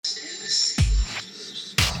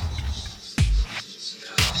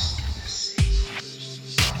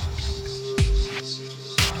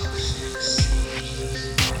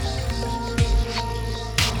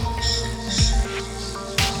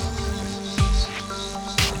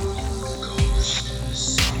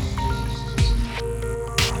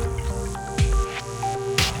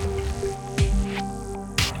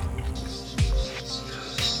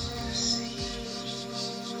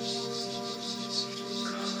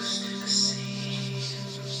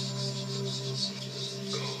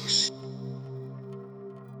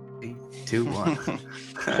Two, one. All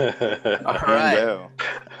And right. go.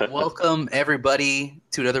 Welcome, everybody,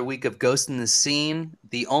 to another week of Ghost in the Scene,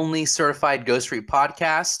 the only certified Ghost Street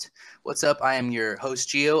podcast. What's up? I am your host,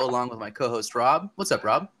 Gio, along with my co-host, Rob. What's up,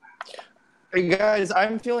 Rob? Hey guys,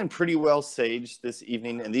 I'm feeling pretty well saged this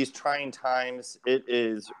evening. In these trying times, it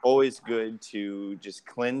is always good to just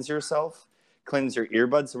cleanse yourself, cleanse your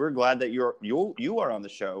earbuds. So we're glad that you are on the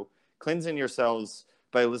show, cleansing yourselves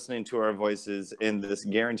by listening to our voices in this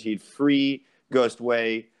guaranteed free ghost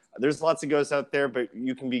way. There's lots of ghosts out there, but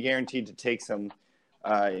you can be guaranteed to take some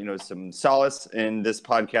solace in this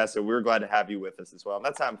podcast. So we're glad to have you with us as well. And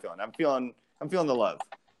that's how I'm feeling. I'm feeling the love.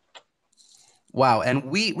 Wow, and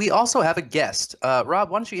we also have a guest. Rob,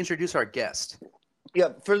 why don't you introduce our guest? Yeah,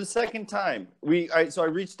 for the second time, I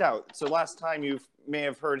reached out. So last time you may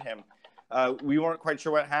have heard him. We weren't quite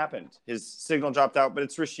sure what happened. His signal dropped out, but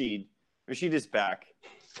it's Rashid. Rashid is back.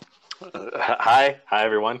 Hi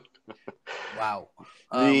everyone. Wow.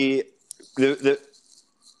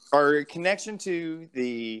 Our connection to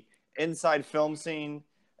the inside film scene,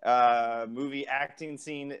 movie acting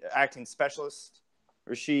scene, acting specialist.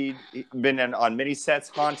 Rashid, been on many sets,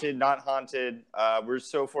 haunted, not haunted. We're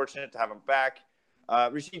so fortunate to have him back.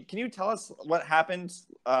 Rashid, can you tell us what happened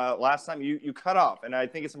last time? You cut off, and I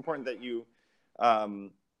think it's important that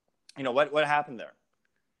what happened there.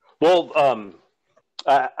 Well,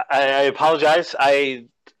 I apologize.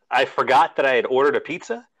 I forgot that I had ordered a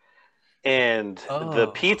pizza, and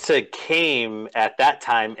the pizza came at that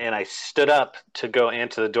time, and I stood up to go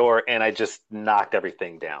answer the door, and I just knocked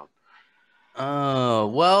everything down. Oh,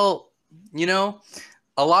 well,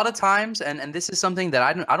 a lot of times, and this is something that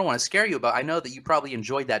I don't want to scare you about. I know that you probably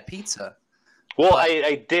enjoyed that pizza. Well,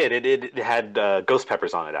 I did. It had ghost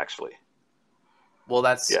peppers on it, actually. Well,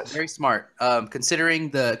 that's very smart. Considering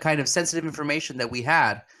the kind of sensitive information that we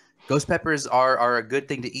had, ghost peppers are a good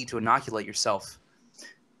thing to eat to inoculate yourself.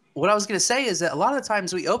 What I was going to say is that a lot of the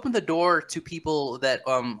times we open the door to people that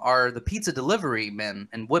are the pizza delivery men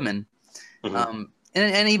and women. Mm-hmm.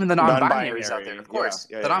 And even the non-binaries out there, of course.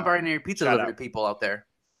 The non-binary pizza delivery people out there.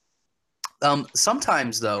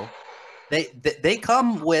 Sometimes, though, they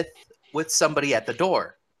come with somebody at the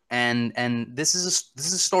door. And this is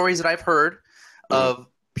stories that I've heard of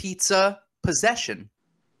pizza possession.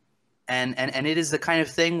 And it is the kind of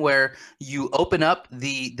thing where you open up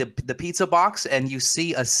the pizza box and you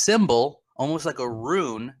see a symbol, almost like a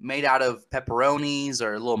rune, made out of pepperonis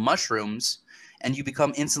or little mushrooms, and you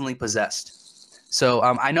become instantly possessed. So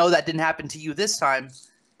I know that didn't happen to you this time,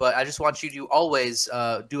 but I just want you to always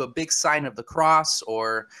do a big sign of the cross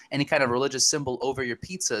or any kind of religious symbol over your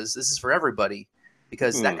pizzas. This is for everybody,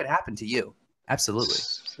 because that could happen to you. Absolutely.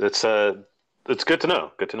 It's good to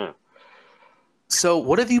know. Good to know. So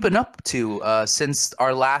what have you been up to since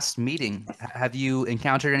our last meeting? Have you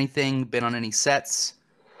encountered anything, been on any sets?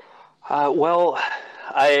 Well,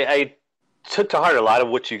 I took to heart a lot of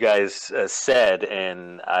what you guys said,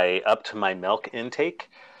 and I upped my milk intake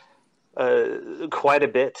quite a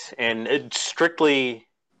bit, and strictly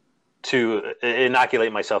to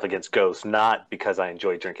inoculate myself against ghosts, not because I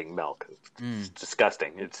enjoy drinking milk. It's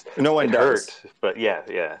disgusting. It hurt, but yeah.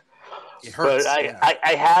 It hurts. But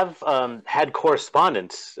I have had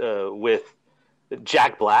correspondence with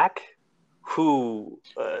Jack Black, who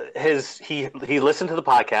he listened to the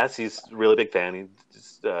podcast. He's a really big fan. He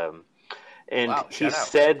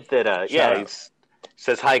said that he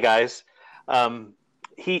says, "Hi guys."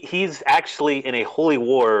 He's actually in a holy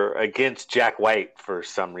war against Jack White for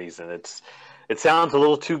some reason. It sounds a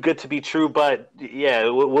little too good to be true, but yeah,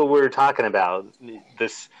 what we're talking about,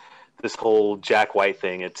 this whole Jack White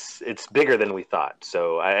thing, it's bigger than we thought.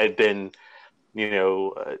 So I've been,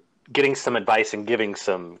 getting some advice and giving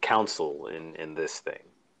some counsel in this thing.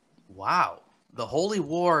 Wow, the holy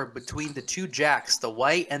war between the two Jacks, the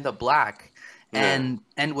white and the black. And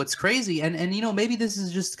what's crazy, and maybe this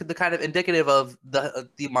is just the kind of indicative of the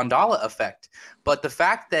Mandela effect, but the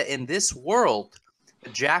fact that in this world,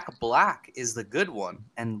 Jack Black is the good one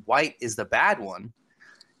and White is the bad one,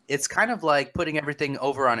 it's kind of like putting everything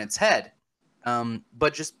over on its head. And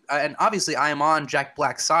obviously I am on Jack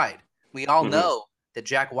Black's side, We all know that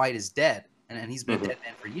Jack White is dead, and he's been a dead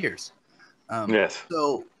man for years. Yes.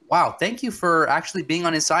 So, wow, thank you for actually being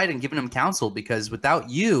on his side and giving him counsel, because without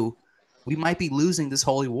you, we might be losing this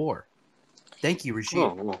holy war. Thank you, Rashid.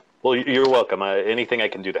 Oh, well, you're welcome. Anything I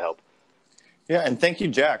can do to help. Yeah, and thank you,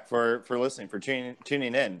 Jack, for listening, for tuning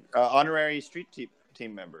in. Honorary street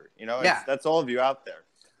team member. You know, that's all of you out there.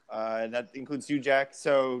 And that includes you, Jack.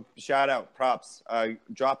 So shout out, props.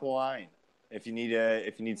 Drop a line if you need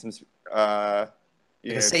some safe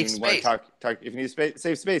space. If you need a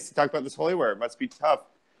safe space to talk about this holy war. It must be tough.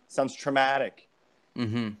 Sounds traumatic.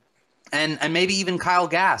 Mm-hmm. And maybe even Kyle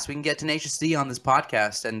Gass. We can get Tenacious D on this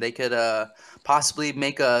podcast, and they could possibly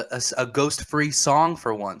make a ghost-free song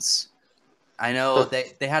for once. I know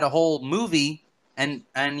they had a whole movie, and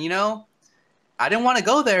you know, I didn't want to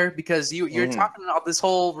go there because you're talking about this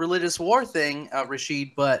whole religious war thing,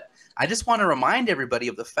 Rashid, but I just want to remind everybody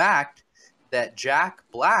of the fact that Jack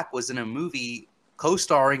Black was in a movie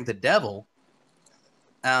co-starring the devil.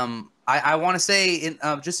 I want to say,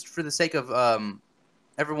 just for the sake of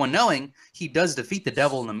everyone knowing, he does defeat the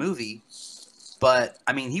devil in the movie, but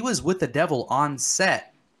I mean, he was with the devil on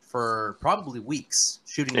set for probably weeks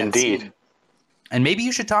shooting that scene. And maybe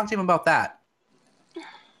you should talk to him about that.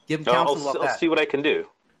 Give him counsel about that. I'll see what I can do.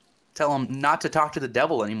 Tell him not to talk to the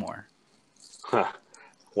devil anymore. Huh.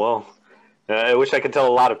 Well, I wish I could tell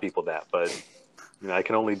a lot of people that, but you know, I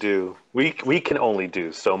can only do. We can only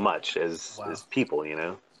do so much as people, you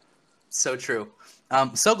know. So true.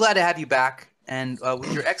 So glad to have you back, and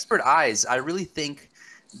with your expert eyes, I really think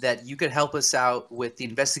that you could help us out with the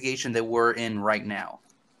investigation that we're in right now.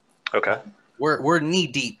 Okay. We're knee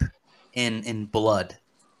deep in blood,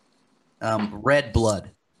 red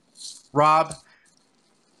blood. Rob,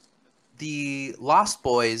 the Lost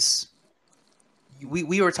Boys,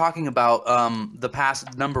 we were talking about the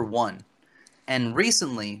past number 1, and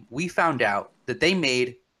recently we found out that they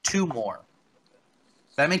made 2 more.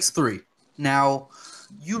 That makes 3. Now,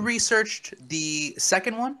 you researched the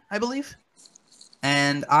second one, I believe,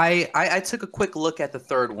 and I took a quick look at the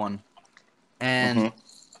third one, and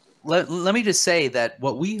let me just say that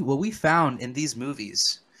what we found in these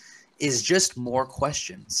movies is just more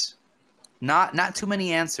questions. Not too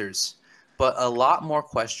many answers, but a lot more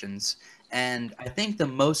questions. And I think the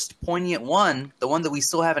most poignant one, the one that we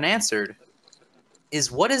still haven't answered,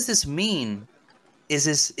 is what does this mean? Is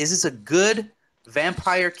this a good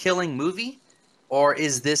vampire killing movie, or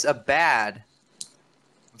is this a bad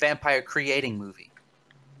vampire creating movie?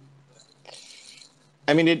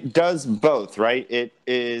 I mean, it does both, right? It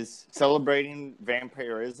is celebrating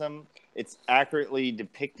vampirism. It's accurately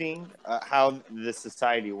depicting how the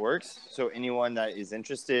society works. So anyone that is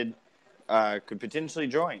interested could potentially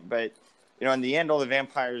join. But, you know, in the end, all the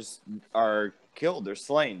vampires are killed or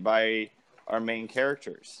slain by our main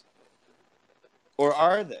characters. Or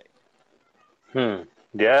are they?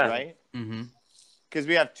 Yeah. Right? Because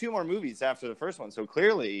we have 2 more movies after the first one. So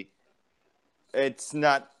clearly, it's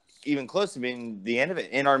not even close to being the end of it.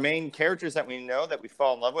 And our main characters that we know, that we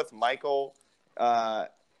fall in love with, Michael,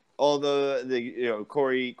 all the you know,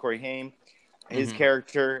 Corey Haim, his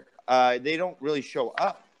character, they don't really show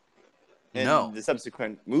up in the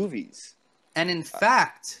subsequent movies. And in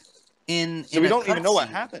fact, so we don't even know what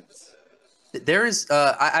happens. There is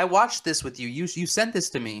I watched this with you. You sent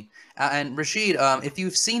this to me, and Rashid, if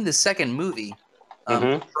you've seen the second movie,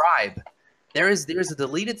 Tribe, there's a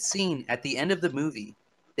deleted scene at the end of the movie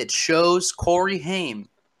that shows Corey Haim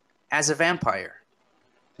as a vampire.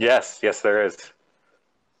 Yes, there is.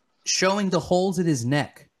 Showing the holes in his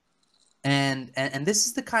neck. And this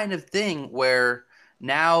is the kind of thing where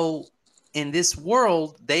now in this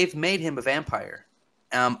world, they've made him a vampire.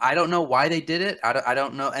 I don't know why they did it. I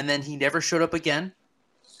don't know. And then he never showed up again.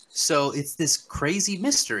 So it's this crazy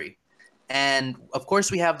mystery. And, of course,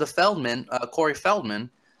 we have the Feldman, Corey Feldman,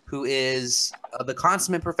 who is the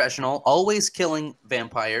consummate professional, always killing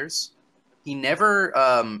vampires. He never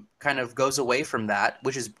kind of goes away from that,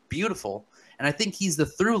 which is beautiful. And I think he's the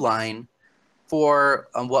through line for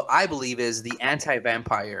what I believe is the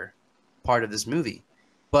anti-vampire part of this movie.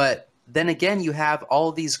 But then again, you have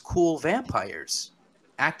all these cool vampires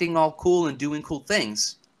acting all cool and doing cool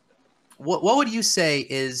things. What would you say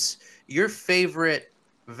is your favorite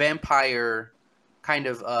vampire kind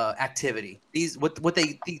of activity?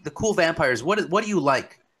 The cool vampires. What do you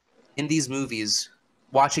like in these movies?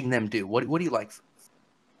 Watching them do. What do you like?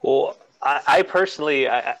 Well, I personally,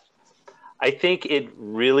 I think it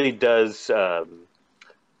really does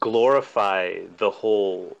glorify the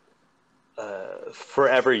whole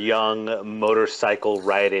forever young motorcycle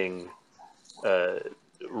riding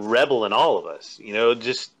rebel in all of us. You know,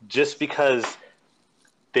 just because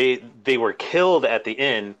they were killed at the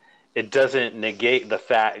end, it doesn't negate the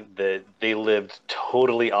fact that they lived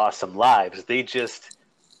totally awesome lives. They just,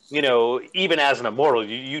 even as an immortal,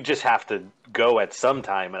 you just have to go at some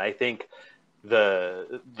time. And I think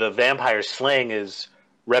the vampire slaying is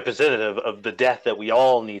representative of the death that we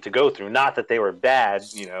all need to go through. Not that they were bad,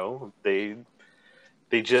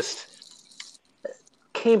 they just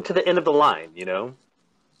came to the end of the line,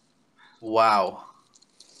 Wow.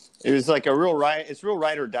 It was like a real ride. It's real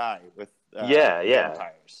ride or die with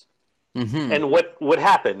vampires. Mm-hmm. And what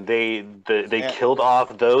happened? They killed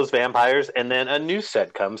off those vampires, and then a new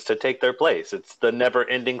set comes to take their place. It's the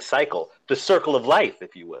never-ending cycle, the circle of life,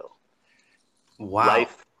 if you will. Wow.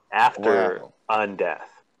 Life after undeath.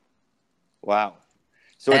 Wow.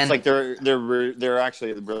 So it's like they're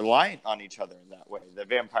actually reliant on each other in that way. The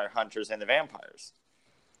vampire hunters and the vampires.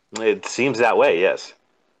 It seems that way, yes.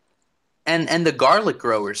 And the garlic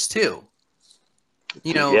growers too.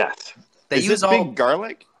 Yes. They Is use this big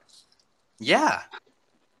garlic? Yeah.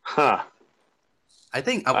 Huh. I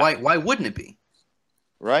think why wouldn't it be?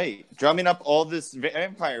 Right. Drumming up all this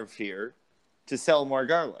vampire fear to sell more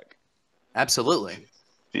garlic. Absolutely.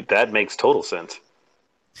 That makes total sense.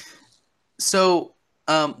 So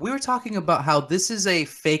we were talking about how this is a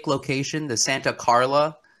fake location. The Santa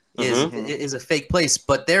Carla is a fake place,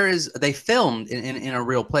 but they filmed in a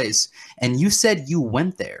real place. And you said you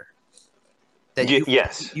went there.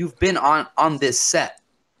 Yes. You've been on this set.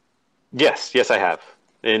 Yes, I have.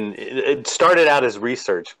 And it started out as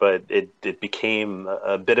research, but it became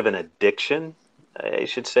a bit of an addiction, I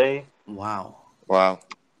should say. Wow.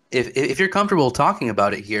 If you're comfortable talking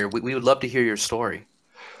about it here, we would love to hear your story.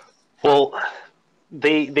 Well,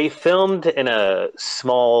 they filmed in a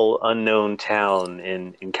small unknown town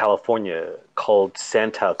in California called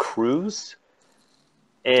Santa Cruz,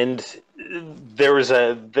 and there's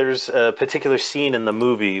a particular scene in the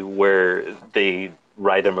movie where they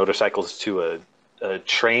ride their motorcycles to a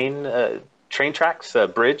train tracks, a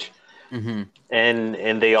bridge, mm-hmm.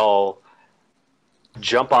 and they all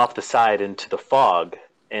jump off the side into the fog,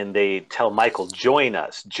 and they tell Michael, join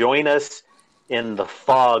us in the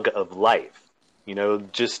fog of life.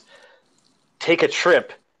 Just take a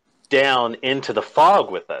trip down into the fog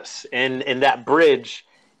with us. And that bridge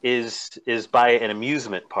is by an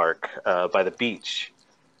amusement park by the beach.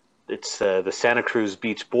 It's the Santa Cruz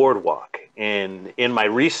Beach Boardwalk. And in my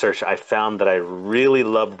research, I found that I really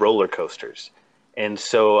love roller coasters. And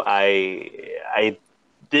so I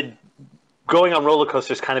did going on roller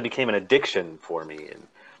coasters kind of became an addiction for me, and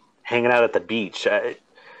hanging out at the beach.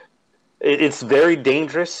 It's very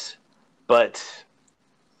dangerous, but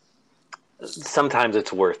sometimes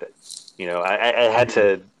it's worth it. I had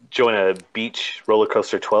to join a beach roller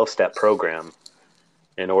coaster 12-step program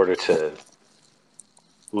in order to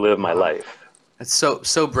live my life. That's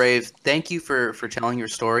so brave. Thank you for telling your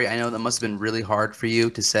story. I know that must have been really hard for you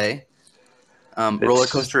to say. Roller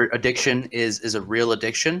coaster addiction is a real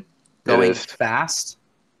addiction. Going fast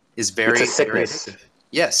is very, it's a sickness. Very addictive.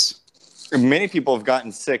 Yes. Many people have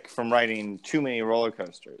gotten sick from riding too many roller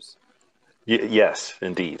coasters. Yes,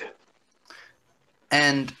 indeed.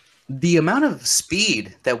 And the amount of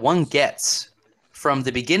speed that one gets from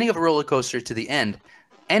the beginning of a roller coaster to the end,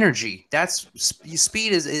 energy, that's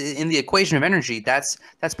speed is in the equation of energy. That's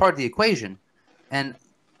part of the equation. And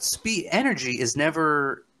energy is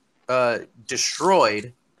never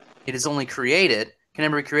destroyed. It is only created. Can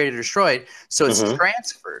never be created or destroyed. So it's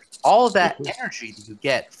transferred. All of that energy that you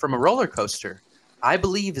get from a roller coaster, I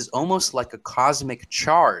believe, is almost like a cosmic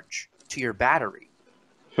charge to your battery.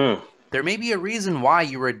 There may be a reason why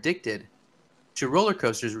you were addicted to roller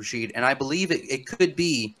coasters, Rashid, and I believe it could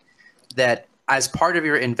be that as part of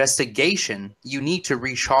your investigation, you need to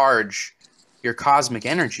recharge your cosmic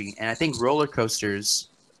energy. And I think roller coasters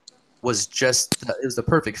was the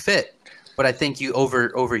perfect fit, but I think you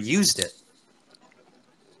overused it.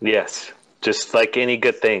 Yes, just like any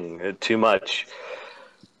good thing, too much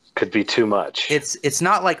could be too much. It's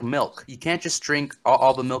not like milk. You can't just drink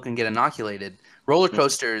all the milk and get inoculated. Roller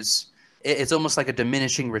coasters, it's almost like a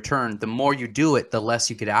diminishing return. The more you do it, the less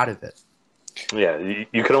you get out of it. Yeah,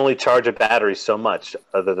 you can only charge a battery so much.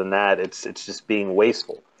 Other than that, it's just being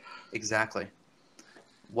wasteful. Exactly.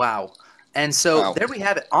 Wow. And so there we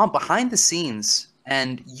have it on behind the scenes,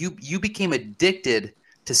 and you became addicted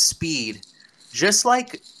to speed, just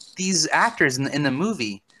like these actors in the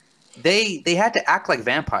movie. They had to act like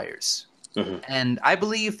vampires. And I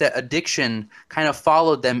believe that addiction kind of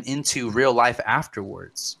followed them into real life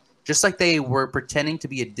afterwards. Just like they were pretending to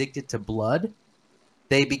be addicted to blood,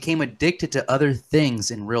 they became addicted to other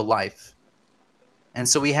things in real life. And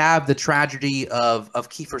so we have the tragedy of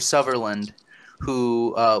Kiefer Sutherland,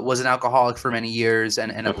 who was an alcoholic for many years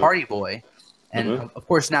and a party boy. And of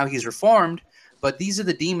course, now he's reformed. But these are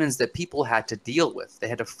the demons that people had to deal with. They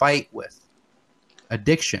had to fight with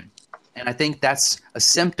addiction. And I think that's a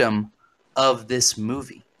symptom of this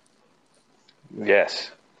movie. Yes,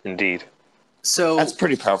 indeed. So that's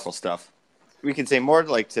pretty powerful stuff. We can say more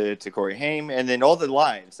like to Corey Haim, and then all the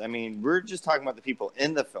lives. I mean, we're just talking about the people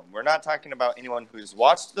in the film. We're not talking about anyone who's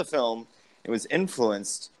watched the film and was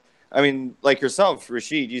influenced. I mean, like yourself,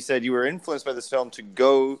 Rashid, you said you were influenced by this film to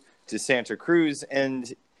go to Santa Cruz,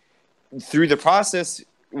 and through the process,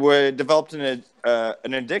 developed an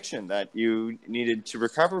addiction that you needed to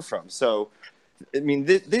recover from. So, I mean,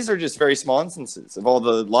 these are just very small instances of all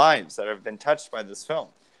the lives that have been touched by this film.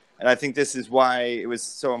 And I think this is why it was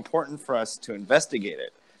so important for us to investigate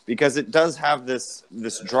it, because it does have this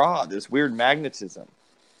draw, this weird magnetism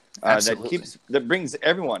that brings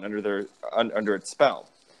everyone under its spell.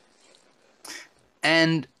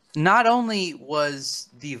 And not only was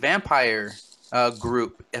the vampire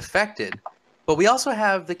group affected, but we also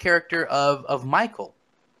have the character of Michael.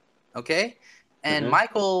 Okay, and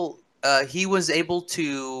Michael, he was able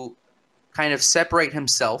to kind of separate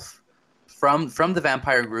himself from the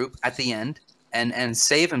vampire group at the end and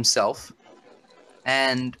save himself.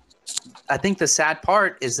 And I think the sad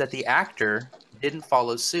part is that the actor didn't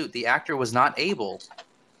follow suit. The actor was not able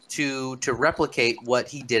to replicate what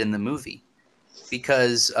he did in the movie.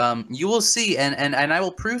 Because you will see, and I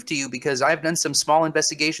will prove to you, because I've done some small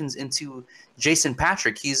investigations into Jason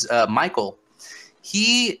Patric. He's Michael.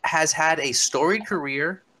 He has had a storied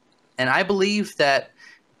career, and I believe that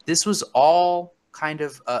this was all kind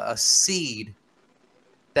of a seed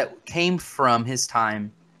that came from his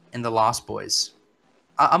time in The Lost Boys.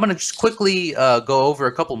 I'm going to just quickly go over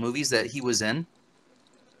a couple movies that he was in.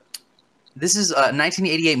 This is a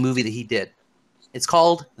 1988 movie that he did. It's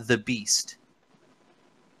called The Beast.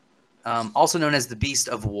 Also known as The Beast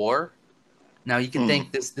of War. Now you can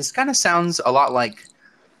think this kind of sounds a lot like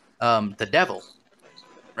the devil,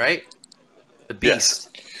 right? The Beast.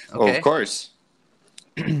 Yes. Okay. Oh, of course.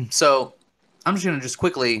 So I'm just going to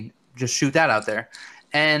quickly shoot that out there.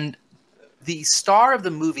 And the star of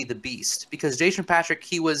the movie, The Beast, because Jason Patric,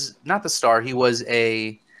 he was not the star, he was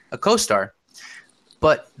a co-star.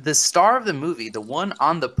 But the star of the movie, the one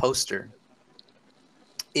on the poster,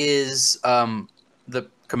 is the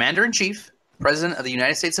Commander-in-Chief, President of the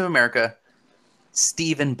United States of America,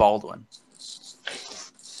 Stephen Baldwin.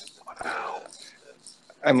 Wow.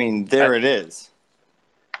 I mean, there it is.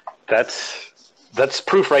 That's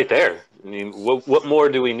proof right there. I mean, what more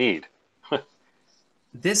do we need?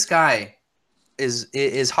 This guy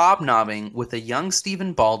is hobnobbing with a young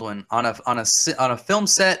Stephen Baldwin on a film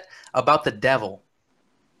set about the devil.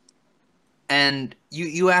 And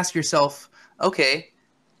you ask yourself, okay,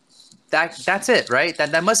 that's it, right?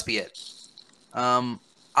 That must be it. I'm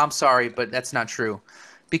sorry, but that's not true.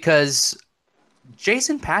 Because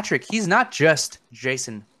Jason Patric, he's not just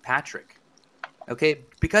Jason Patric. Okay?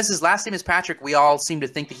 Because his last name is Patrick, we all seem to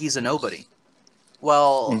think that he's a nobody.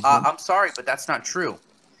 Well, I'm sorry, but that's not true.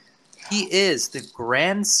 He is the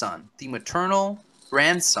grandson, the maternal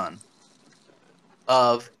grandson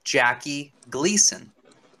of Jackie Gleason.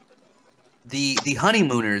 The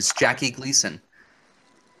honeymooners, Jackie Gleason.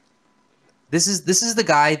 This is the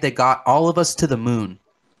guy that got all of us to the moon.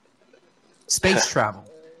 Space travel.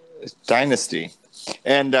 Dynasty.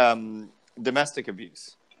 And domestic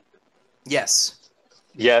abuse. Yes.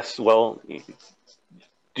 Yes, well,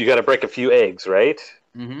 you got to break a few eggs, right?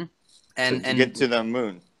 Mm-hmm. And get to the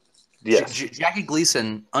moon. Yes. Jackie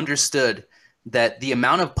Gleason understood that the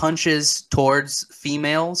amount of punches towards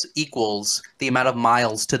females equals the amount of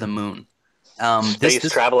miles to the moon.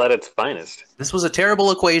 Space travel at its finest. This was a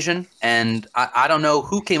terrible equation, and I don't know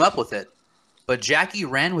who came up with it, but Jackie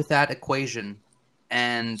ran with that equation,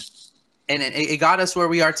 and it got us where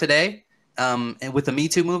we are today. And with the Me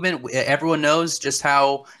Too movement, everyone knows just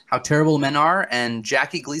how terrible men are, and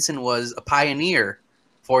Jackie Gleason was a pioneer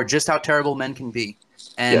for just how terrible men can be.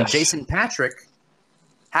 And Yes. Jason Patric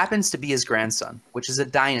happens to be his grandson, which is a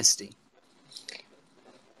dynasty.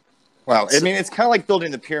 Wow. I mean, it's kind of like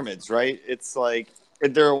building the pyramids, right? It's like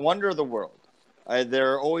they're a wonder of the world.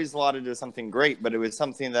 They're always lauded as something great, but it was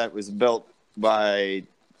something that was built by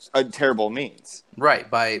terrible means. Right,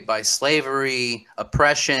 by slavery,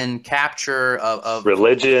 oppression, capture of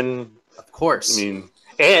Religion. Of course. I mean,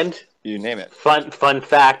 and You name it. fun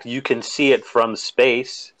fact, you can see it from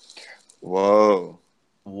space. Whoa.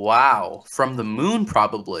 Wow. From the moon,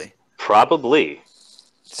 probably. Probably.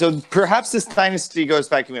 So perhaps this dynasty goes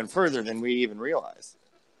back even further than we even realize.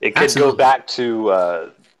 It could Absolutely. go back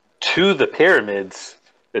to the pyramids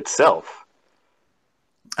itself.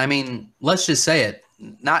 I mean, let's just say it.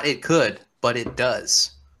 Not it could, but it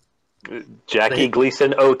does. Jackie They-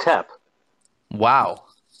 Gleason Otep. Wow.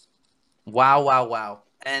 Wow, wow, wow.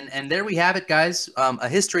 And there we have it, guys. A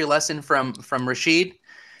history lesson from Rashid.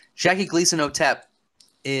 Jackie Gleason Otep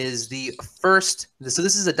is the first. So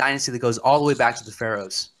this is a dynasty that goes all the way back to the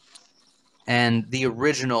pharaohs, and the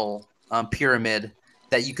original pyramid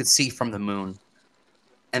that you could see from the moon.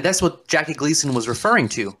 And that's what Jackie Gleason was referring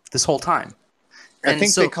to this whole time. I And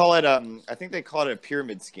think so they call it. I think they call it a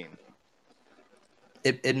pyramid scheme.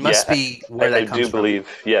 it must be where I that comes do from. believe,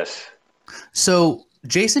 yes. So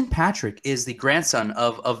Jason Patrick is the grandson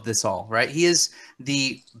of this all, right? He is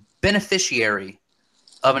the beneficiary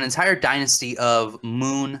of an entire dynasty of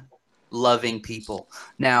moon-loving people.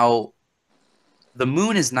 Now, the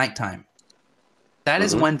moon is nighttime. That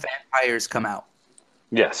is Mhm. when vampires come out.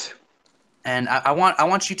 Yes. And I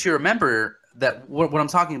want you to remember that what I'm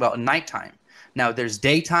talking about, nighttime. Now, there's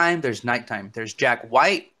daytime, there's nighttime. There's Jack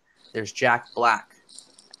White, there's Jack Black.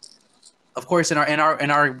 Of course, in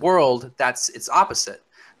our world, it's opposite.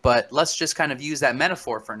 But let's just kind of use that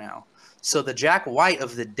metaphor for now. So the Jack White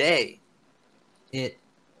of the day, it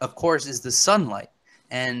of course is the sunlight,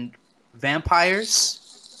 and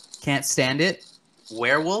vampires can't stand it.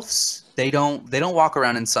 Werewolves, they don't walk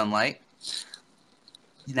around in sunlight.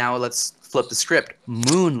 Now let's flip the script.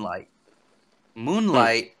 Moonlight.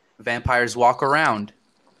 Moonlight, vampires walk around.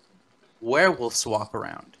 Werewolves walk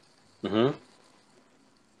around. Hmm.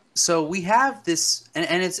 So we have this,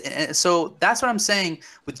 so that's what I'm saying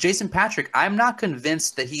with Jason Patrick. I'm not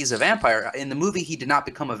convinced that he's a vampire. In the movie, he did not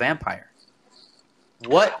become a vampire.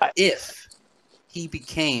 What if he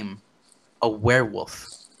became a werewolf?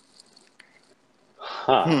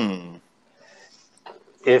 Huh. Hmm.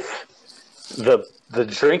 If the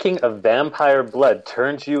drinking of vampire blood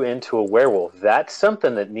turns you into a werewolf, that's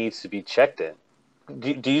something that needs to be checked in.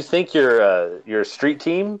 Do you think your street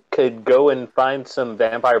team could go and find some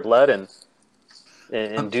vampire blood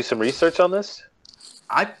and do some research on this?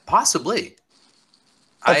 I possibly.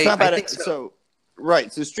 That's not bad. I think so. So,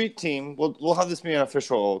 right. So, street team, we'll have this be an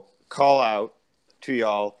official call out to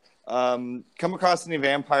y'all. Come across any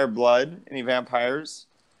vampire blood, any vampires?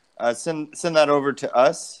 Send that over to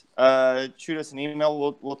us. Shoot us an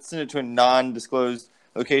email. We'll send it to a non-disclosed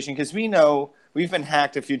location because we know we've been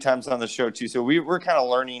hacked a few times on the show too. So we're kind of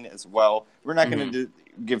learning as well. We're not going to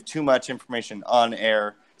give too much information on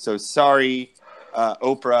air. So sorry,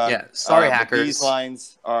 Oprah. Yeah, sorry, but hackers. These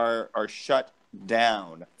lines are shut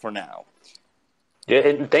down for now. Yeah,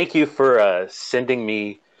 and thank you for sending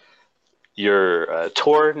me your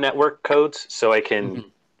Tor network codes so I can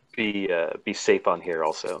be safe on here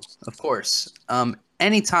also. Of course.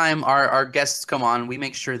 Anytime our guests come on, we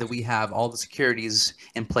make sure that we have all the securities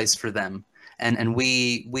in place for them. And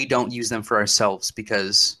we don't use them for ourselves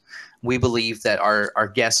because we believe that our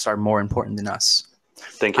guests are more important than us.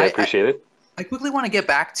 Thank you. I appreciate it. I quickly want to get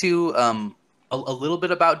back to a little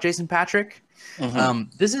bit about Jason Patrick.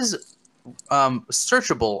 This is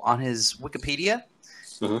searchable on his Wikipedia.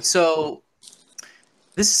 So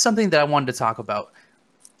this is something that I wanted to talk about.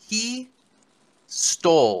 He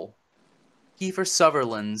stole Kiefer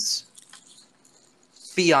Sutherland's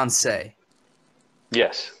fiancée.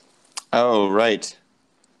 Yes. Oh, right.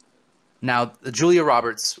 Now, Julia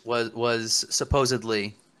Roberts was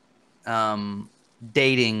supposedly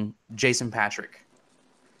dating Jason Patrick.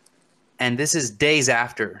 And this is days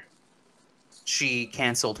after she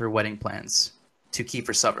canceled her wedding plans to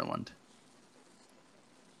Kiefer Sutherland.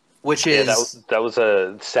 Which is... that was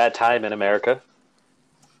a sad time in America.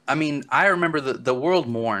 I mean, I remember the world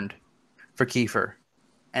mourned for Kiefer.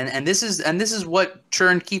 And this is what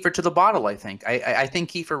turned Kiefer to the bottle, I think. I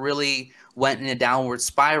think Kiefer really went in a downward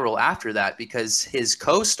spiral after that because his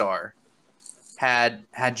co-star had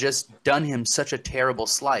just done him such a terrible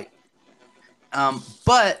slight.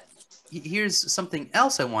 But here's something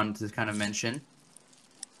else I wanted to kind of mention.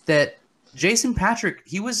 That Jason Patrick,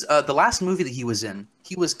 he was the last movie that he was in,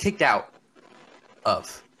 he was kicked out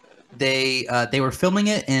of. They were filming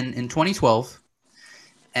it in 2012.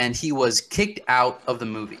 And he was kicked out of the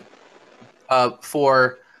movie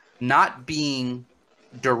for not being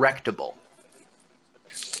directable.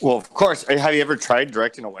 Well, of course. Have you ever tried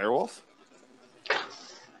directing a werewolf?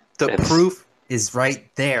 The proof is right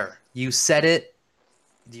there. You said it.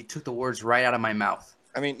 You took the words right out of my mouth.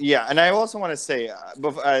 I mean, yeah. And I also want to say,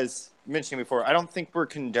 as mentioned before, I don't think we're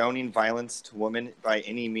condoning violence to women by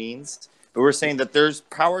any means. But we're saying that there's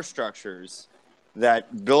power structures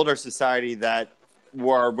that build our society that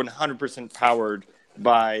were 100% powered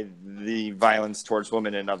by the violence towards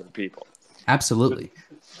women and other people. Absolutely.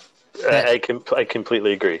 I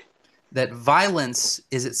completely agree. that violence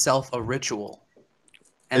is itself a ritual,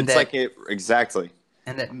 and It's like it exactly.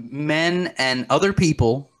 and that men and other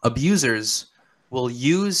people, abusers, will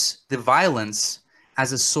use the violence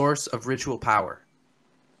as a source of ritual power.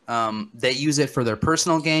 They use it for their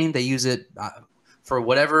personal gain. They use it for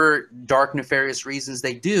whatever dark, nefarious reasons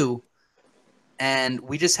they do. And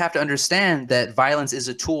we just have to understand that violence is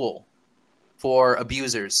a tool for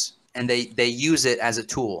abusers, and they use it as a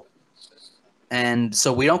tool. And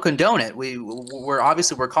so we don't condone it.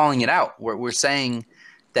 We're calling it out. We're saying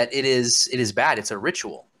that it is bad. It's a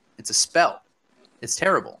ritual. It's a spell. It's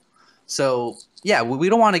terrible. So yeah, we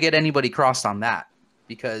don't want to get anybody crossed on that,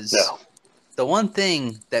 because the one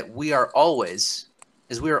thing that we are always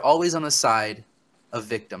on the side of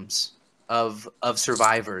victims, of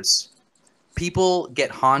survivors. People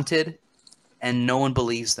get haunted and no one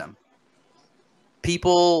believes them.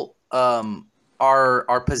 People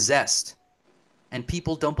are possessed and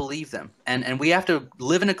people don't believe them. And we have to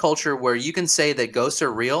live in a culture where you can say that ghosts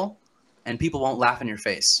are real and people won't laugh in your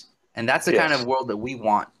face. And that's the kind of world that we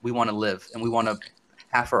want. We want to live, and we want to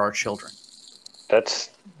have for our children. That's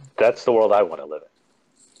the world I want to live in.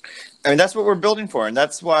 I mean, that's what we're building for, and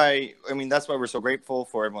that's why we're so grateful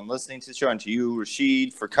for everyone listening to the show, and to you,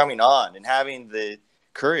 Rashid, for coming on and having the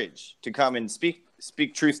courage to come and speak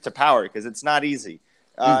truth to power, because it's not easy.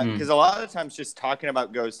 Because a lot of times, just talking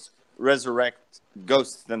about ghosts resurrect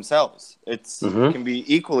ghosts themselves. It can be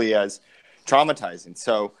equally as traumatizing.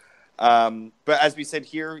 So, but as we said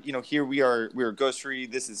here, here we are Ghost Free.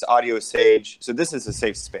 This is Audio Sage, so this is a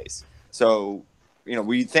safe space. So,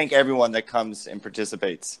 we thank everyone that comes and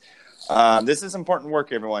participates. This is important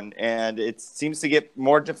work, everyone, and it seems to get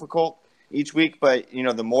more difficult each week. But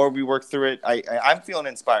the more we work through it, I'm feeling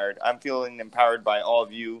inspired. I'm feeling empowered by all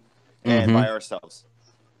of you and by ourselves.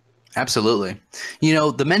 Absolutely.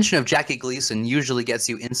 The mention of Jackie Gleason usually gets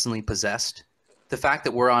you instantly possessed. The fact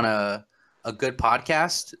that we're on a good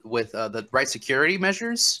podcast with the right security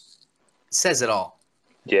measures says it all.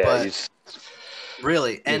 Yeah. But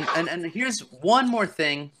really. And here's one more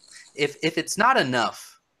thing. If it's not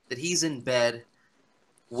enough that he's in bed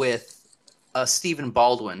with Stephen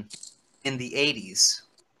Baldwin in the 80s.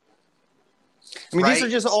 I mean, these are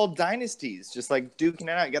just all dynasties, just like duking it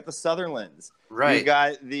out. You got the Sutherlands. Right. You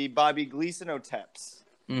got the Bobby Gleason Oteps.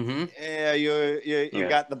 Yeah, you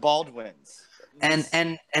got the Baldwins.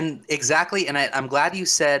 And exactly, and I'm glad you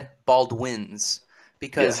said Baldwins,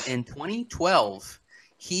 because in 2012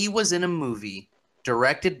 he was in a movie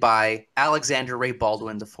directed by Alexander Ray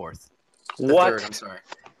Baldwin IV. Third, I'm sorry.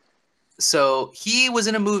 So he was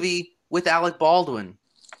in a movie with Alec Baldwin.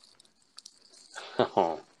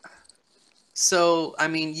 So I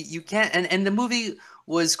mean, you can't. And the movie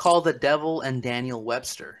was called The Devil and Daniel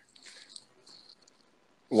Webster.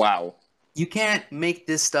 Wow. You can't make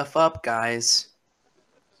this stuff up, guys.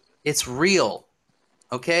 It's real.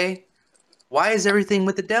 Okay? Why is everything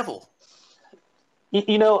with the devil?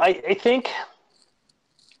 I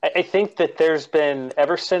think that there's been,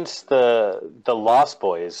 ever since the Lost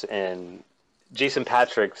Boys and Jason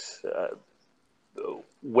Patric's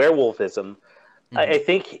werewolfism, I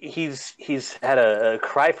think he's had a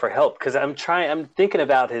cry for help, because I'm thinking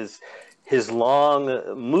about his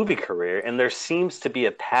long movie career, and there seems to be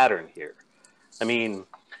a pattern here. I mean,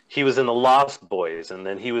 he was in the Lost Boys, and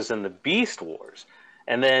then he was in the Beast Wars,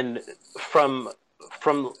 and then from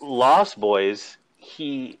Lost Boys,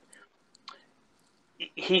 he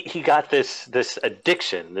got this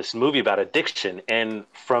addiction, this movie about addiction, and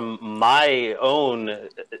from my own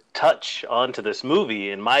touch onto this movie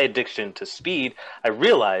and my addiction to speed, I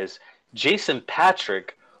realized Jason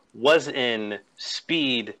Patric was in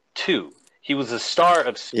Speed 2. He was the star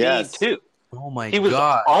of Speed 2. Oh my God. He was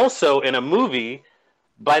also in a movie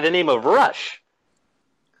by the name of Rush.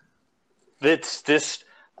 His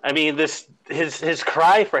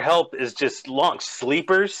cry for help is just long.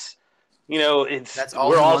 Sleepers. That's all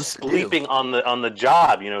we're all wants sleeping on the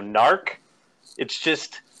job. Narc. It's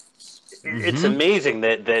just it's amazing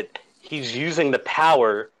that he's using the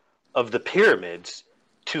power of the pyramids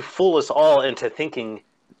to fool us all into thinking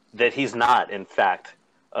that he's not, in fact,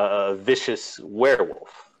 a vicious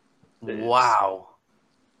werewolf. Wow.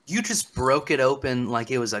 You just broke it open like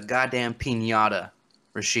it was a goddamn piñata,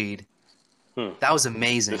 Rashid. That was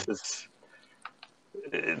amazing. This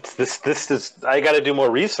is I got to do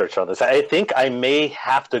more research on this. I think I may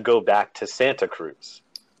have to go back to Santa Cruz.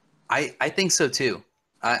 I think so too.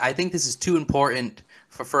 I think this is too important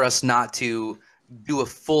for us not to do a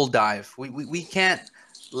full dive. We can't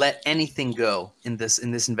let anything go in this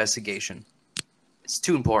investigation. It's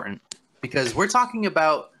too important, because we're talking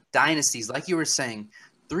about dynasties, like you were saying,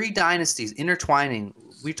 3 dynasties intertwining,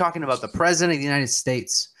 We're talking about the president of the United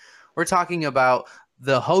States. We're talking about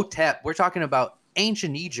the Hotep. We're talking about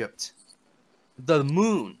ancient Egypt, the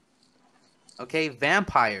moon. Okay,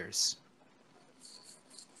 vampires.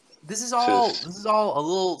 This is all a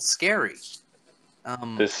little scary.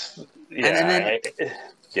 And then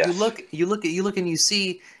yes. you look and you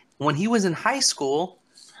see when he was in high school,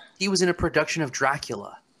 he was in a production of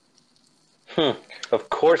Dracula. Of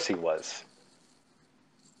course he was.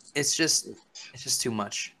 It's just too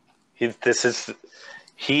much.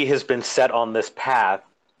 He has been set on this path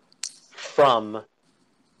from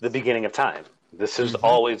the beginning of time. This is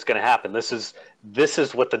always going to happen. This is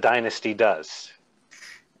what the dynasty does.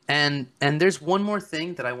 And there's one more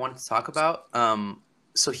thing that I wanted to talk about.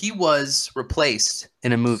 So he was replaced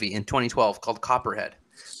in a movie in 2012 called Copperhead.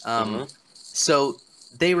 So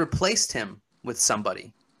they replaced him with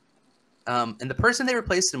somebody. And the person they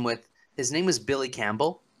replaced him with, his name was Billy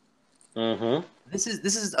Campbell. This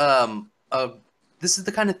is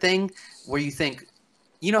the kind of thing where you think,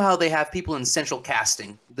 you know how they have people in central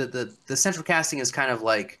casting. The central casting is kind of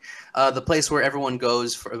like the place where everyone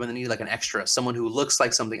goes for when they need like an extra, someone who looks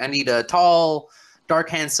like something. I need a tall, dark,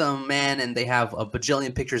 handsome man, and they have a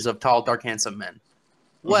bajillion pictures of tall, dark, handsome men.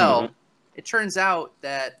 Well, it turns out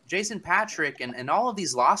that Jason Patric and all of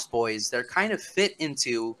these Lost Boys, they're kind of fit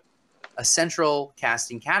into a central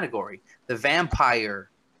casting category, the vampire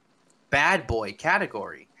bad boy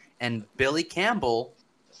category, and Billy Campbell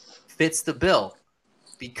fits the bill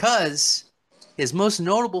because his most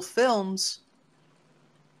notable films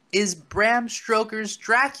is Bram Stoker's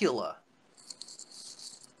Dracula.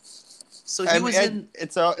 So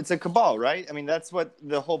it's a cabal, right? I mean, that's what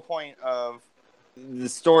the whole point of the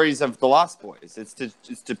stories of the Lost Boys. It's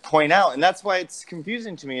to point out, and that's why it's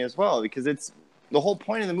confusing to me as well, because it's the whole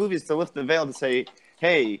point of the movie is to lift the veil to say,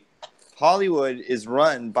 hey, Hollywood is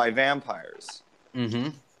run by vampires. I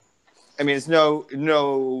mean, it's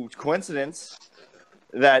no coincidence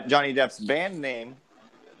that Johnny Depp's band name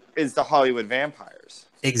is the Hollywood Vampires.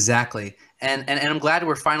 Exactly. And I'm glad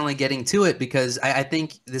we're finally getting to it, because I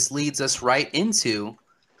think this leads us right into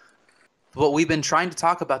what we've been trying to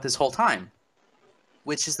talk about this whole time,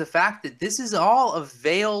 which is the fact that this is all a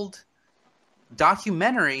veiled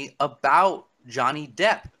documentary about Johnny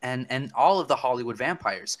Depp and all of the Hollywood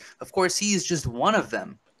vampires. Of course, he is just one of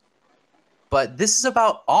them. But this is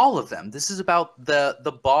about all of them. This is about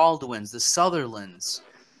the Baldwins, the Sutherlands,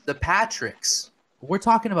 the Patricks. We're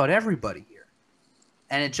talking about everybody here.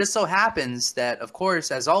 And it just so happens that, of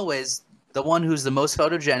course, as always, the one who's the most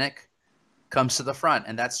photogenic comes to the front,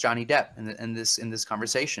 and that's Johnny Depp in this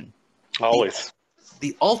conversation. Always.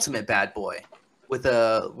 The ultimate bad boy with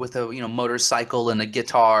a motorcycle and a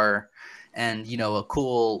guitar and a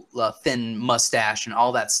cool thin mustache and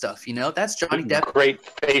all that stuff. That's Johnny Depp. Great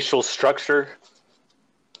facial structure.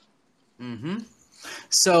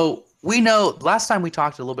 So we know last time we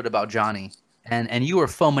talked a little bit about Johnny, and you were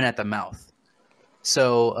foaming at the mouth.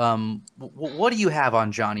 So what do you have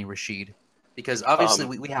on Johnny, Rashid? Because obviously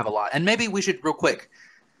we have a lot, and maybe we should real quick,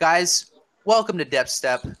 guys. Welcome to Depp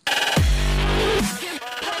Step.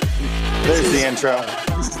 There's the intro.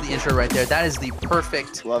 This is the intro right there. That is the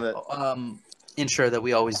perfect Love it. Intro that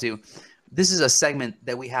we always do. This is a segment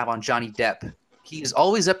that we have on Johnny Depp. He is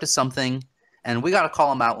always up to something, and we got to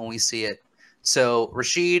call him out when we see it. So,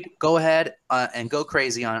 Rashid, go ahead and go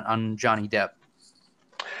crazy on Johnny Depp.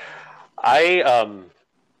 I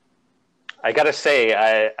gotta say,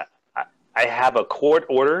 I have a court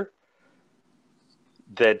order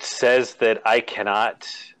that says that I cannot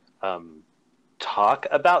talk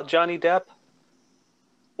about Johnny Depp,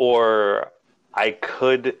 or I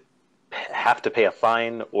could have to pay a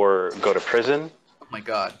fine or go to prison. Oh my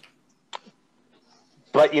God.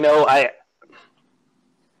 But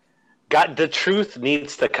the truth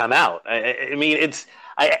needs to come out. I mean,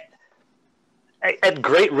 at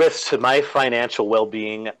great risk to my financial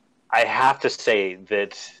well-being, I have to say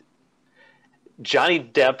that Johnny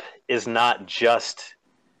Depp is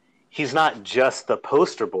he's not just the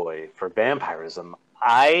poster boy for vampirism.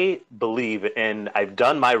 I believe, and I've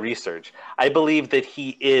done my research, I believe that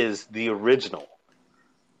he is the original.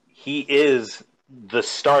 He is the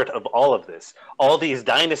start of all of this. All these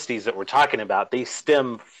dynasties that we're talking about, they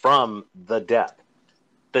stem from the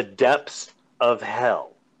depths of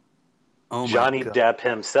hell. Oh my Johnny God. Depp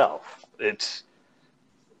himself.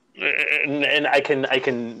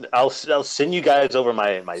 I'll send you guys over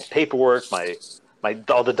my paperwork, my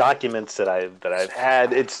all the documents that I've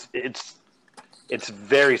had. It's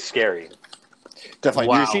very scary. Definitely.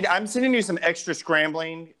 Wow. Rashid, I'm sending you some extra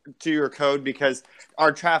scrambling to your code because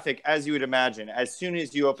our traffic, as you would imagine, as soon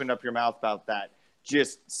as you opened up your mouth about that,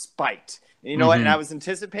 just spiked. And you know what? And I was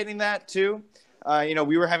anticipating that too.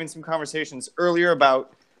 We were having some conversations earlier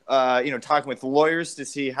about, talking with lawyers to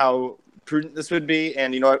see how prudent this would be.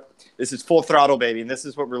 And you know what? This is full throttle, baby. And this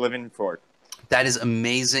is what we're living for. That is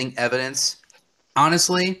amazing evidence.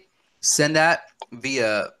 Honestly, send that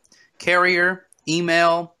via carrier,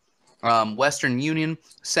 email, Western Union,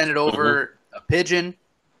 send it over a pigeon.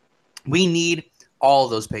 We need all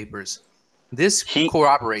those papers. This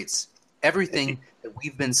corroborates everything that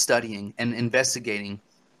we've been studying and investigating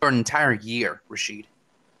for an entire year, Rashid.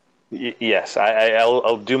 Yes,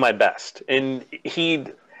 I'll do my best. And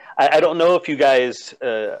I don't know if you guys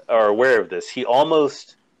are aware of this. He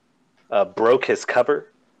almost broke his cover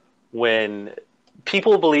when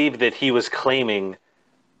people believed that he was claiming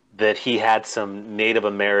that he had some Native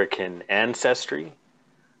American ancestry.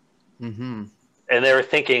 Mm-hmm. And they were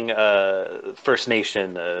thinking First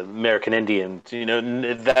Nation, American Indian.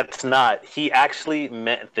 That's not. He actually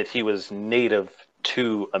meant that he was native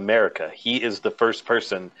to America. He is the first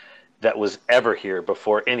person that was ever here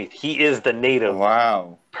before anything. He is the native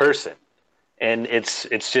person. And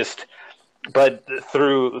it's just, but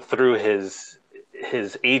through his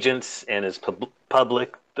agents and his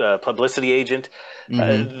publicity agent,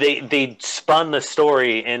 they spun the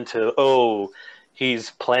story into,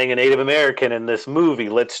 he's playing a Native American in this movie.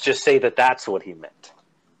 Let's just say that that's what he meant.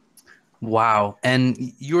 Wow.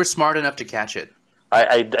 And you were smart enough to catch it.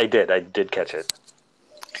 I did catch it.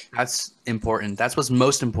 That's important. That's what's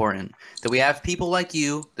most important. That we have people like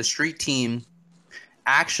you, the street team,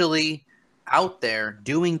 actually out there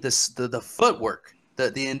doing this, the footwork,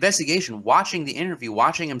 the investigation, watching the interview,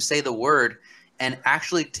 watching him say the word, and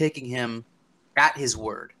actually taking him at his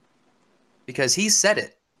word. Because he said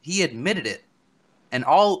it. He admitted it. And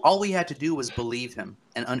all we had to do was believe him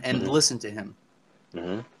and listen to him.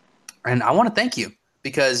 Mm-hmm. And I want to thank you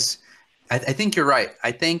because I think you're right.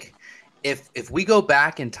 I think if we go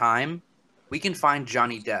back in time, we can find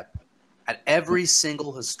Johnny Depp at every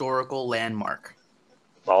single historical landmark.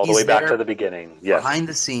 All the way back to the beginning. Yes. Behind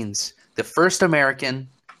the scenes. The first American,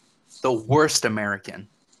 the worst American.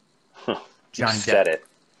 Johnny Depp. Said it.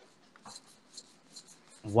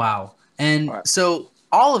 Wow. And so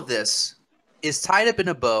all of this is tied up in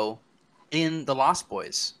a bow in The Lost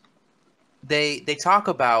Boys. They talk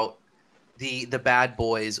about the bad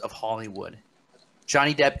boys of Hollywood.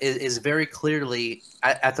 Johnny Depp is very clearly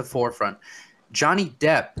at the forefront. Johnny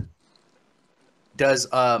Depp does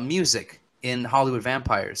music in Hollywood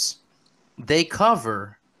Vampires. They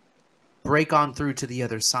cover Break On Through to the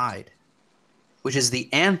Other Side, which is the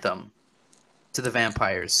anthem to the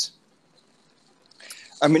vampires.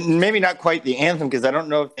 I mean, maybe not quite the anthem because I don't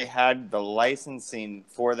know if they had the licensing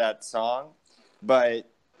for that song, but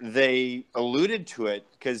they alluded to it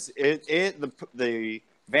because the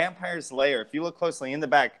Vampire's Lair, if you look closely in the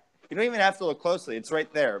back, you don't even have to look closely. It's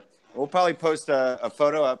right there. We'll probably post a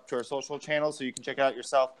photo up to our social channel so you can check it out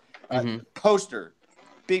yourself. Poster,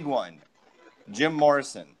 big one, Jim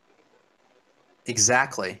Morrison.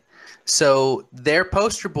 Exactly. So their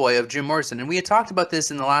poster boy of Jim Morrison, and we had talked about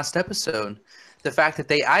this in the last episode, the fact that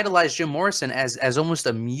they idolized Jim Morrison as almost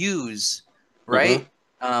a muse, right?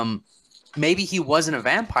 Maybe he wasn't a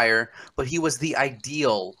vampire, but he was the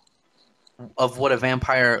ideal of what a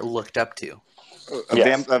vampire looked up to.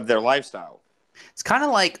 Of their lifestyle. It's kind of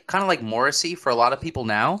like Morrissey for a lot of people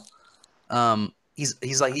now.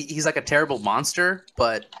 He's like a terrible monster,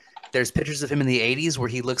 but there's pictures of him in the 80s where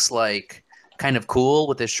he looks like kind of cool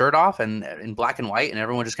with his shirt off and in black and white, and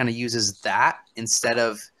everyone just kind of uses that instead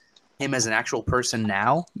of him as an actual person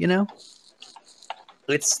now,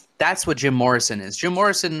 That's what Jim Morrison is. Jim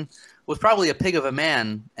Morrison was probably a pig of a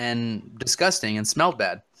man and disgusting and smelled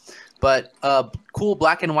bad. But a cool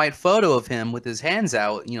black and white photo of him with his hands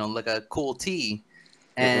out, like a cool T,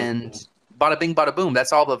 and bada bing, bada boom.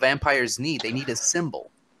 That's all the vampires need. They need a symbol.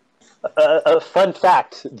 A fun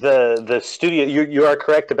fact: the studio. You are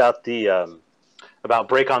correct about the about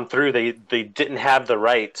Break On Through. They didn't have the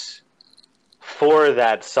rights for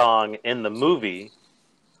that song in the movie,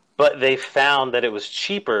 but they found that it was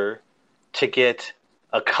cheaper to get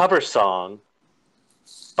a cover song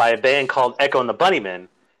by a band called Echo and the Bunnymen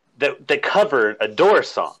that covered a Doors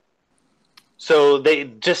song. So they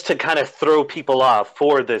just to kind of throw people off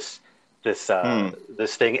for this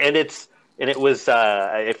thing, and it was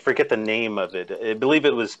I forget the name of it. I believe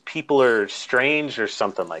it was People Are Strange or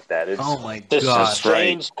something like that. It's just a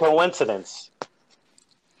strange coincidence.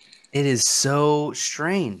 It is so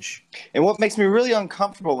strange. And what makes me really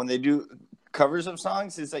uncomfortable when they do covers of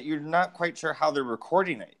songs is that you're not quite sure how they're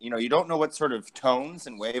recording it. You don't know what sort of tones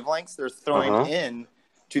and wavelengths they're throwing in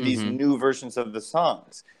to these Mhm. new versions of the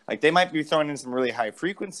songs. Like they might be throwing in some really high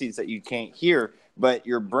frequencies that you can't hear, but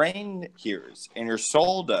your brain hears and your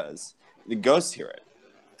soul does. The ghosts hear it.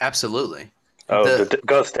 Absolutely. Oh, The the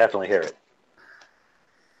ghosts definitely hear it.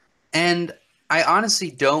 And I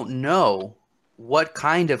honestly don't know what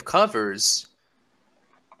kind of covers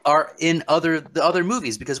are in the other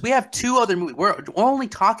movies, because we have two other movies. We're only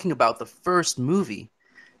talking about the first movie.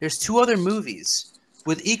 There's two other movies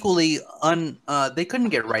with equally they couldn't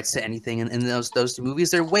get rights to anything in those two movies.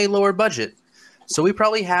 They're way lower budget. So we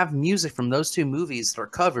probably have music from those two movies that are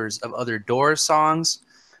covers of other Doors songs,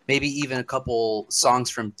 maybe even a couple songs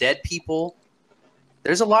from Dead People.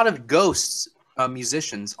 There's a lot of ghosts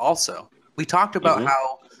musicians also. We talked about Mhm.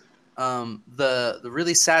 how the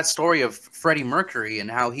really sad story of Freddie Mercury and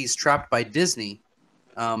how he's trapped by Disney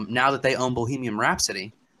now that they own Bohemian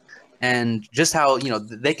Rhapsody, and just how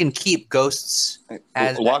they can keep ghosts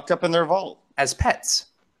as Locked up in their vault. as pets,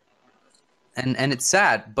 and it's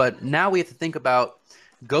sad. But now we have to think about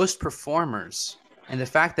ghost performers and the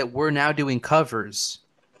fact that we're now doing covers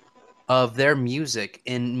of their music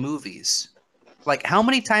in movies. Like, how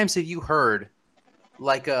many times have you heard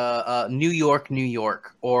like a New York, New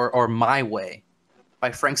York, or My Way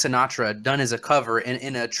by Frank Sinatra done as a cover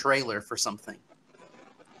in a trailer for something?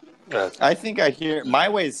 I think I hear My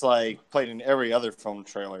Way's like played in every other film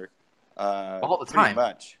trailer. All the pretty time.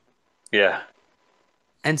 much. Yeah.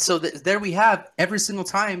 And so there we have, every single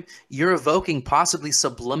time you're evoking possibly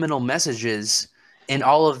subliminal messages in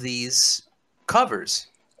all of these covers.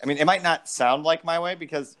 I mean, it might not sound like My Way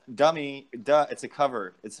because it's a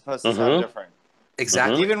cover. It's supposed to sound Mhm. different.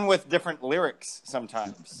 Exactly. Even with different lyrics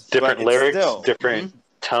sometimes. Different But it's lyrics, still, different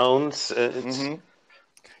tones. It's, Mhm.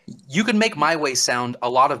 You can make My Way sound a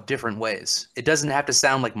lot of different ways. It doesn't have to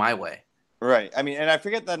sound like My Way. Right. I mean, and I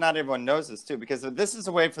forget that not everyone knows this too, because this is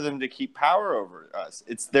a way for them to keep power over us.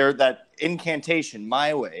 It's that incantation,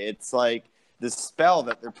 My Way. It's like this spell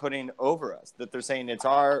that they're putting over us, that they're saying it's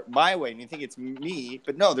my way, and you think it's me,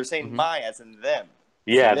 but no, they're saying Mhm. my as in them.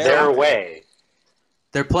 yeah, Their their way. way.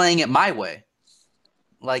 They're playing it My Way,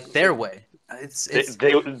 like their way. It's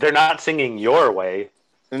They're not singing your way.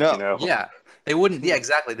 No. You know. yeah. They wouldn't. Yeah,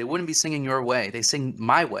 exactly. They wouldn't be singing your way. They sing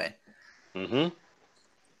My Way. Hmm.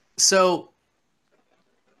 So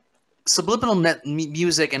subliminal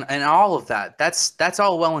music and all of that, that's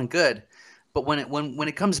all well and good, but when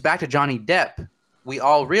it comes back to Johnny Depp, we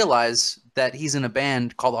all realize that he's in a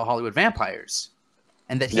band called the Hollywood Vampires,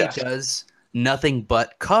 and that he Yes. does nothing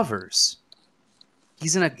but covers.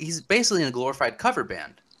 He's basically in a glorified cover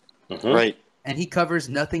band, Mhm. Right. and he covers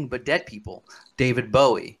nothing but dead people. David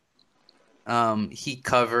Bowie, he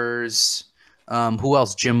covers who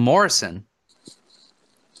else? Jim Morrison.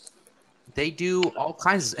 They do all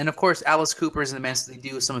kinds, and of course, Alice Cooper's in the band, so they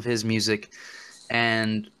do some of his music,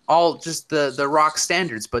 and all just the rock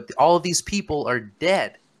standards. But all of these people are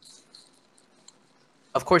dead.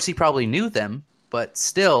 Of course, he probably knew them, but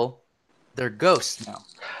still, they're ghosts now.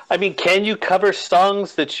 I mean, can you cover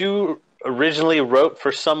songs that you originally wrote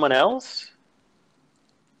for someone else?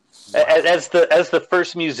 As the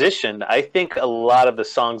first musician, I think a lot of the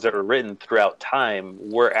songs that were written throughout time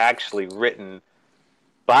were actually written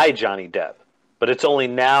by Johnny Depp, but it's only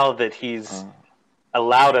now that he's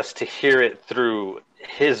allowed us to hear it through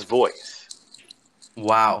his voice.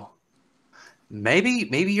 Wow, maybe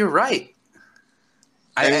you're right.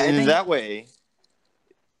 I And think that way,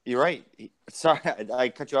 you're right. Sorry, I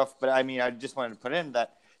cut you off, but I mean, I just wanted to put in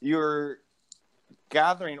that you're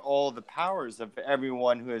gathering all the powers of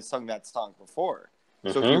everyone who has sung that song before.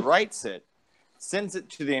 So if he Mhm. writes it, sends it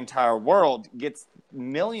to the entire world, gets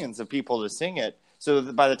millions of people to sing it, so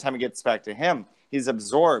that by the time it gets back to him, he's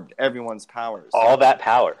absorbed everyone's powers. All that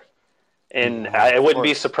power. And I wouldn't be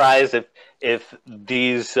course. surprised if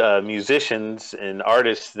these musicians and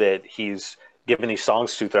artists that he's given these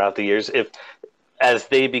songs to throughout the years, if as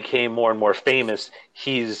they became more and more famous,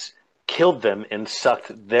 he's killed them and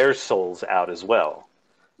sucked their souls out as well,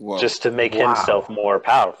 Whoa. just to make Wow. himself more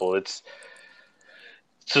powerful.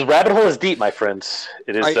 So the rabbit hole is deep, my friends.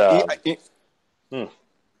 It is.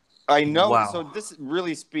 I know. Wow. So this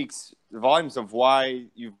really speaks volumes of why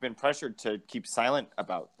you've been pressured to keep silent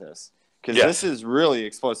about this, because Yes. this is really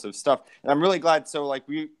explosive stuff. And I'm really glad. So like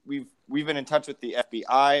we've been in touch with the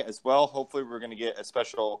FBI as well. Hopefully we're going to get a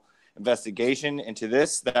special investigation into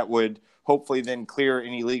this that would hopefully then clear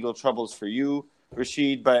any legal troubles for you,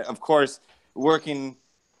 Rashid. But of course, working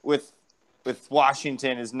with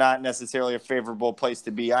Washington is not necessarily a favorable place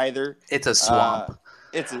to be either. it's a swamp.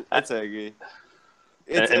 It's a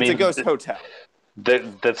ghost hotel.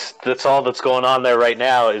 that's all that's going on there right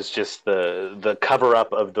now is just the cover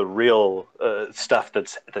up of the real stuff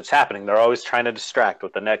that's happening. They're always trying to distract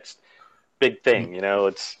with the next big thing.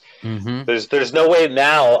 It's there's no way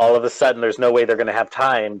now. All of a sudden, there's no way they're going to have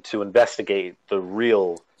time to investigate the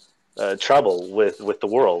real trouble with the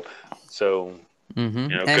world. So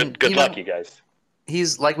good luck, you guys.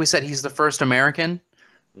 He's, like we said, he's the first American.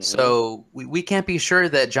 So we can't be sure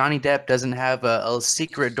that Johnny Depp doesn't have a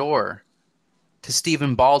secret door to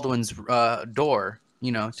Stephen Baldwin's door,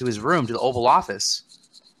 to his room, to the Oval Office.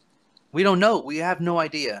 We don't know. We have no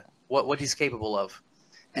idea what he's capable of.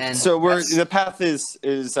 And so the path is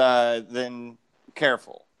then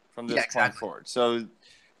careful from this point forward. So,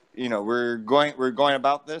 we're going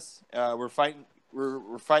about this. We're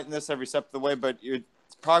fighting this every step of the way, but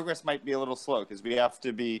progress might be a little slow because we have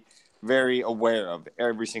to be very aware of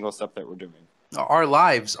every single step that we're doing. Our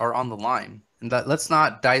lives are on the line, and let's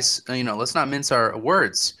not let's not mince our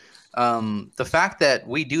words. The fact that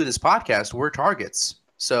we do this podcast, we're targets.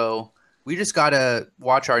 So we just got to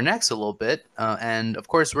watch our necks a little bit. And of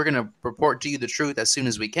course, we're going to report to you the truth as soon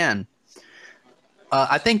as we can.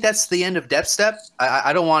 I think that's the end of Depp Step.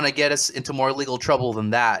 I don't want to get us into more legal trouble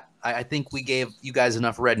than that. I think we gave you guys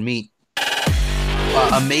enough red meat.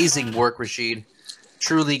 Amazing work, Rashid.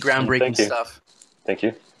 Truly groundbreaking stuff. Thank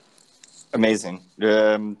you. Amazing.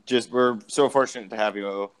 We're so fortunate to have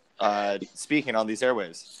you speaking on these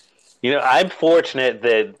airwaves. I'm fortunate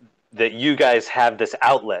that you guys have this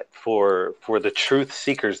outlet for the truth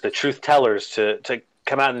seekers, the truth tellers to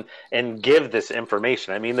come out and give this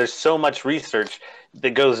information. I mean, there's so much research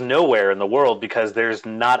that goes nowhere in the world because there's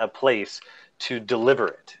not a place to deliver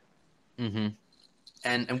it.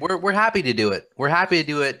 And we're happy to do it. We're happy to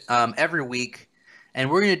do it every week. And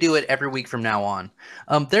we're going to do it every week from now on.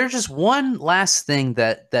 There's just one last thing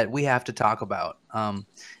that we have to talk about.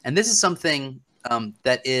 And this is something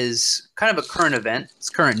that is kind of a current event. It's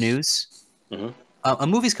current news. A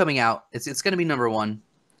movie's coming out. It's going to be #1.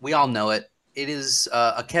 We all know it. It is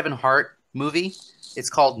a Kevin Hart movie. It's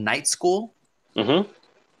called Night School. You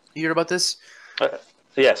heard about this?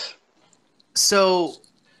 Yes. So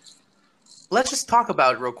let's just talk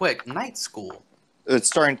about it real quick. Night School. It's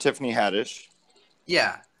starring Tiffany Haddish.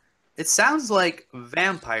 Yeah. It sounds like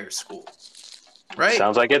Vampire School, right?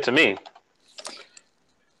 Sounds like it to me.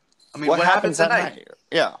 I mean, what happens at night?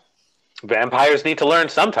 Yeah. Vampires need to learn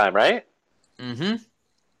sometime, right? And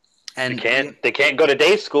they can't go to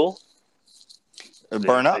day school.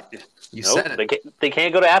 Burn up. You said it. They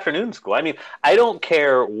can't go to afternoon school. I mean, I don't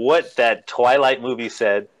care what that Twilight movie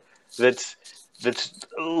said. That's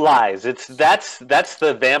lies. That's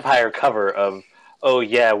the vampire cover of, oh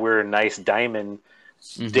yeah, we're nice diamond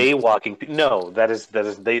day walking. No,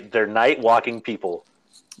 they're night walking people,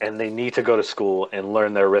 and they need to go to school and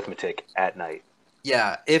learn their arithmetic at night.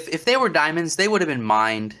 Yeah, if they were diamonds, they would have been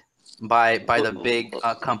mined by the big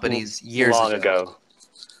companies years ago.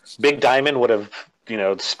 Big Diamond would have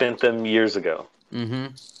spent them years ago.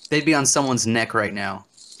 They'd be on someone's neck right now.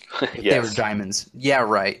 If they were diamonds. Yeah,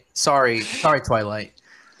 right. Sorry, Twilight.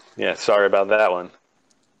 Yeah, sorry about that one.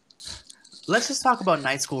 Let's just talk about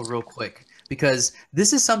Night School real quick, because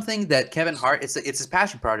this is something that Kevin Hart, it's his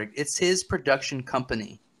passion project. It's his production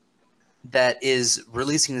company that is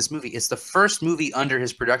releasing this movie. It's the first movie under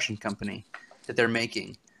his production company that they're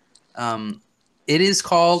making. It is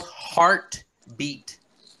called Heartbeat.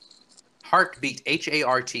 Heartbeat,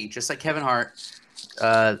 H-A-R-T, just like Kevin Hart.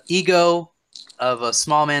 Ego of a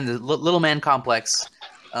small man, the little man complex,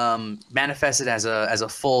 manifested as a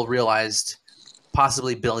full realized,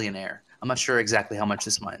 possibly billionaire. I'm not sure exactly how much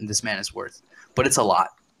this man is worth, but it's a lot.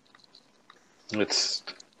 It's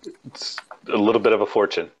a little bit of a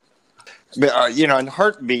fortune. But, in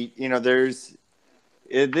Heartbeat,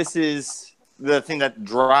 this is the thing that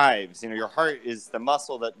drives. Your heart is the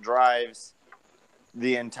muscle that drives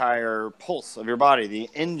the entire pulse of your body, the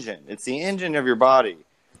engine. It's the engine of your body.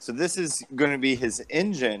 So this is going to be his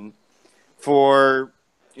engine for,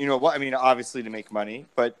 what? I mean, obviously to make money,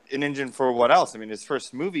 but an engine for what else? I mean, his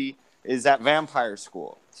first movie is at Vampire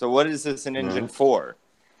School. So what is this an engine for?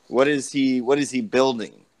 What is he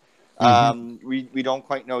building? We don't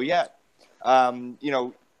quite know yet. I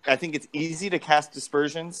think it's easy to cast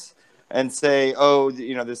dispersions and say,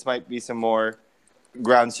 this might be some more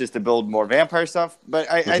grounds just to build more vampire stuff. But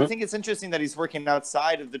I think it's interesting that he's working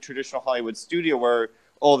outside of the traditional Hollywood studio where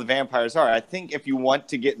all the vampires are. I think if you want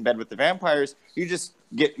to get in bed with the vampires, you just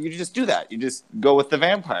do that. You just go with the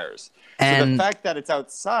vampires. And so the fact that it's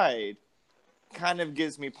outside kind of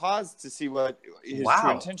gives me pause to see what his Wow.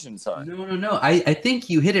 true intentions are. No. I think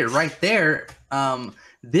you hit it right there.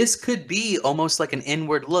 This could be almost like an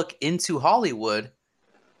inward look into Hollywood.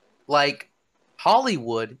 Like,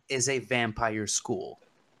 Hollywood is a vampire school.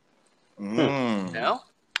 Mm. No?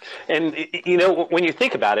 And you know, when you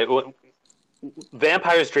think about it,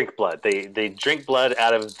 vampires drink blood. They drink blood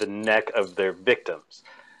out of the neck of their victims.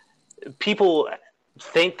 People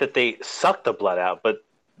think that they suck the blood out, but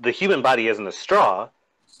the human body isn't a straw.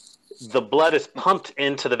 The blood is pumped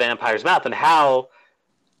into the vampire's mouth. And how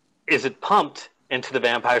is it pumped into the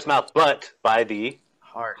vampire's mouth but by the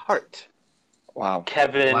heart? Wow.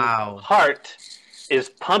 Kevin Hart is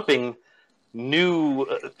pumping new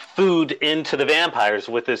food into the vampires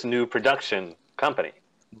with this new production company.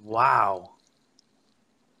 Wow.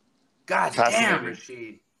 God damn,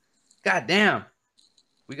 Rashid. God damn.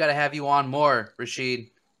 We got to have you on more, Rashid.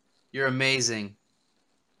 You're amazing.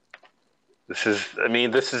 This is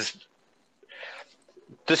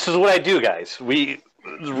what I do, guys. We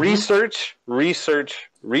research.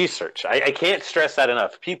 I can't stress that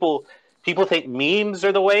enough. People think memes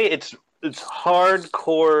are the way. It's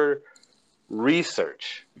hardcore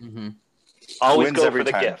research. Mm-hmm. Always Wins go every for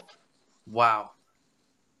the time. gift. Wow.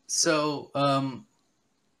 So,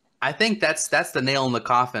 I think that's the nail in the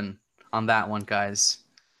coffin on that one, guys.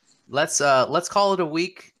 Let's call it a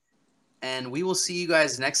week, and we will see you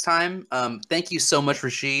guys next time. Thank you so much,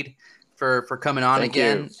 Rashid, for coming on Thank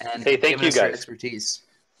again you. and Hey, thank giving you, us your guys. expertise.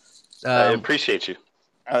 I appreciate you.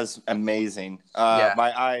 That was amazing. Yeah.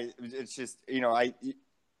 My eye, it's just,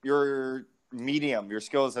 your medium, your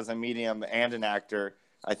skills as a medium and an actor,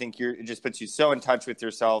 I think it just puts you so in touch with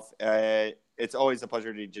yourself. It's always a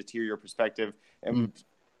pleasure to just hear your perspective. And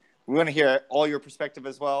we want to hear all your perspective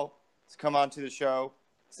as well. So come on to the show.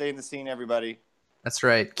 Stay in the scene, everybody. That's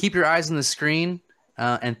right. Keep your eyes on the screen.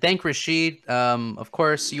 And thank Rashid. Of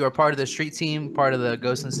course, you are part of the street team, part of the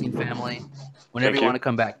Ghost in the Scene family. Whenever you want to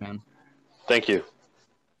come back, man. Thank you.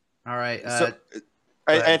 All right.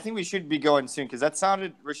 I think we should be going soon because that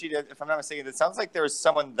sounded, Rashid, if I'm not mistaken, it sounds like there was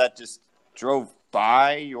someone that just drove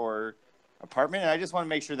by your apartment, and I just want to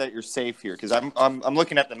make sure that you're safe here because I'm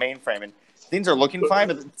looking at the mainframe and things are looking fine,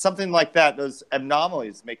 but something like that, those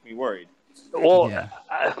anomalies make me worried. Well, Yeah.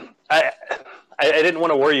 I didn't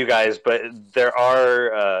want to worry you guys, but there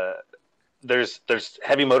are there's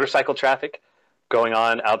heavy motorcycle traffic going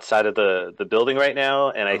on outside of the building right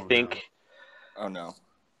now, and I think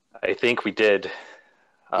we did.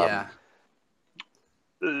 Yeah.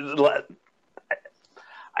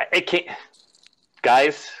 I can't,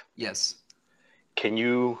 guys. Yes. Can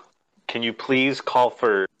you please call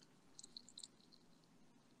for?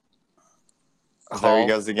 There he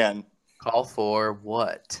goes again. Call for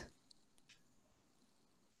what?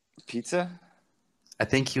 Pizza? I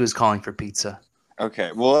think he was calling for pizza.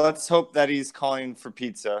 Okay. Well, let's hope that he's calling for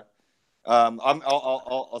pizza.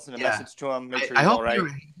 I'll send a message to him. Make sure I he's hope all right.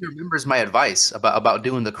 he remembers my advice about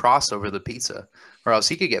doing the crossover of the pizza, or else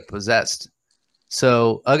he could get possessed.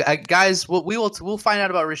 So, guys, we'll find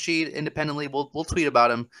out about Rashid independently. We'll tweet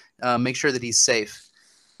about him. Make sure that he's safe.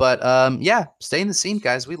 But yeah, stay in the scene,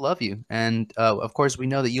 guys. We love you, and of course, we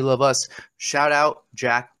know that you love us. Shout out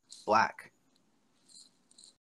Jack Black.